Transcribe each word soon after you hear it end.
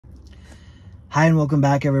Hi and welcome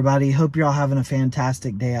back, everybody. Hope you're all having a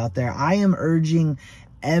fantastic day out there. I am urging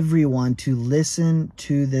everyone to listen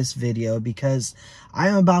to this video because I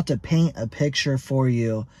am about to paint a picture for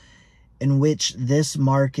you in which this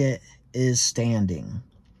market is standing.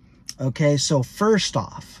 Okay, so first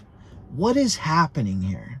off, what is happening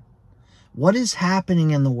here? What is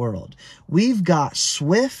happening in the world? We've got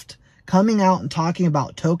Swift coming out and talking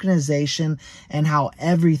about tokenization and how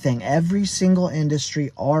everything, every single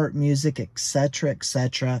industry, art, music,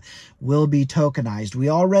 etc., will be tokenized. We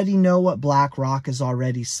already know what BlackRock has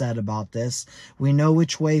already said about this. We know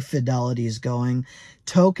which way Fidelity is going.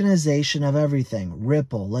 Tokenization of everything.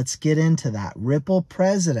 Ripple, let's get into that. Ripple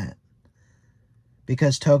president,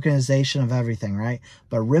 because tokenization of everything, right?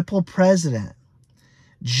 But Ripple president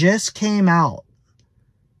just came out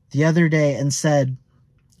the other day and said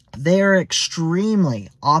they are extremely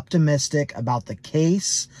optimistic about the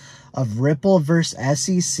case of Ripple versus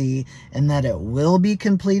SEC and that it will be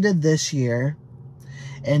completed this year,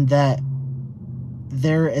 and that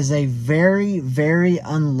there is a very, very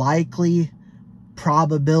unlikely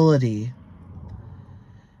probability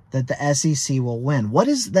that the SEC will win. What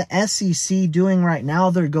is the SEC doing right now?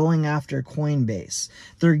 They're going after Coinbase.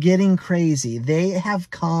 They're getting crazy. They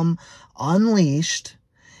have come unleashed,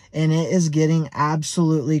 and it is getting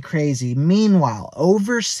absolutely crazy. Meanwhile,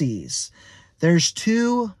 overseas, there's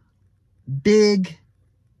two big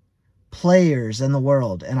players in the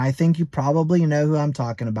world, and I think you probably know who I'm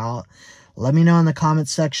talking about. Let me know in the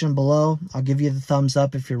comments section below. I'll give you the thumbs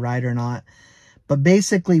up if you're right or not. But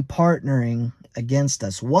basically partnering against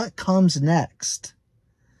us. What comes next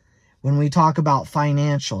when we talk about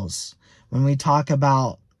financials, when we talk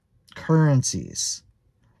about currencies?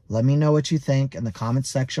 Let me know what you think in the comments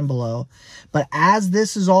section below. But as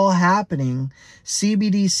this is all happening,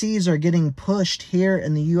 CBDCs are getting pushed here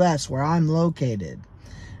in the US where I'm located.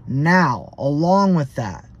 Now, along with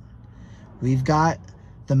that, we've got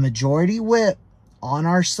the majority whip on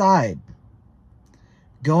our side,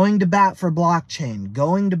 going to bat for blockchain,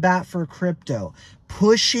 going to bat for crypto,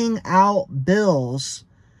 pushing out bills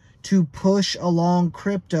to push along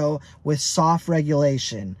crypto with soft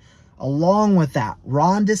regulation. Along with that,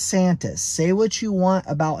 Ron DeSantis, say what you want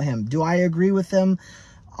about him. Do I agree with him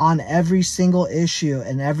on every single issue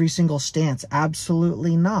and every single stance?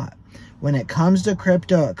 Absolutely not. When it comes to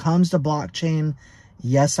crypto, it comes to blockchain,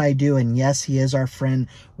 yes, I do. And yes, he is our friend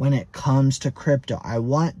when it comes to crypto. I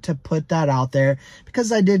want to put that out there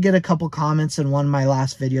because I did get a couple comments in one of my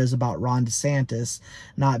last videos about Ron DeSantis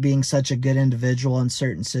not being such a good individual in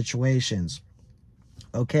certain situations.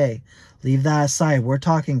 Okay, leave that aside. We're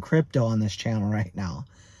talking crypto on this channel right now.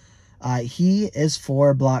 He is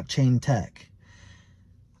for blockchain tech.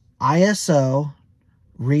 ISO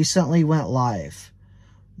recently went live.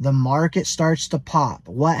 The market starts to pop.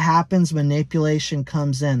 What happens? Manipulation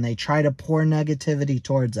comes in. They try to pour negativity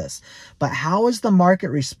towards us. But how is the market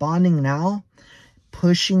responding now?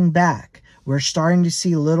 Pushing back. We're starting to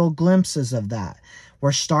see little glimpses of that.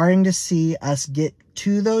 We're starting to see us get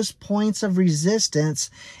to those points of resistance,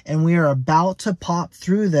 and we are about to pop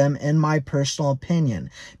through them, in my personal opinion.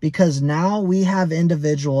 Because now we have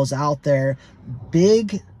individuals out there,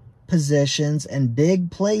 big positions and big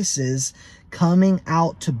places, coming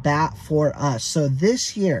out to bat for us. So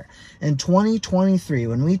this year, in 2023,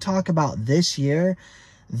 when we talk about this year,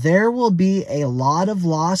 there will be a lot of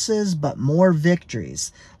losses, but more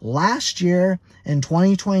victories. Last year, in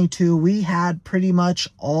 2022, we had pretty much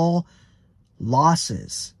all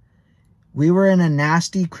losses. We were in a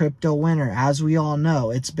nasty crypto winter. As we all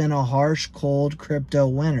know, it's been a harsh, cold crypto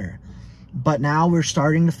winter. But now we're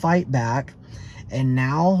starting to fight back. And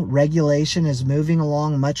now regulation is moving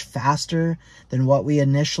along much faster than what we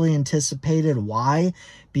initially anticipated. Why?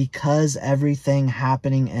 Because everything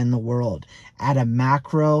happening in the world at a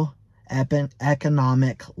macro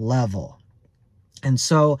economic level. And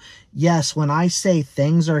so, yes, when I say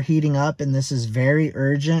things are heating up and this is very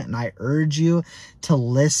urgent, and I urge you to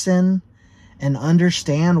listen and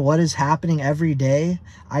understand what is happening every day,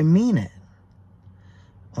 I mean it.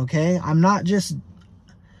 Okay? I'm not just...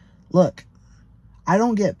 Look, I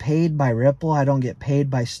don't get paid by Ripple. I don't get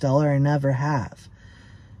paid by Stellar. I never have.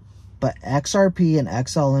 But XRP and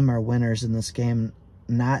XLM are winners in this game.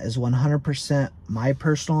 And that is 100% my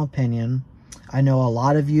personal opinion. I know a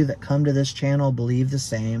lot of you that come to this channel believe the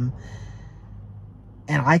same.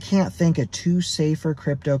 And I can't think of two safer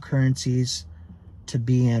cryptocurrencies to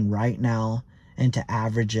be in right now and to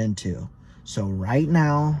average into. So right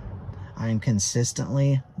now, I'm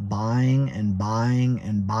consistently buying and buying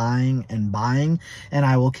and buying and buying, and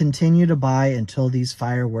I will continue to buy until these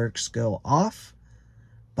fireworks go off.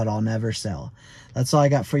 but I'll never sell. That's all I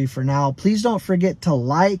got for you for now. Please don't forget to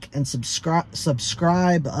like and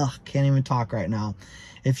subscribe. Ugh, can't even talk right now.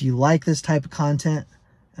 If you like this type of content,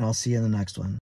 and I'll see you in the next one.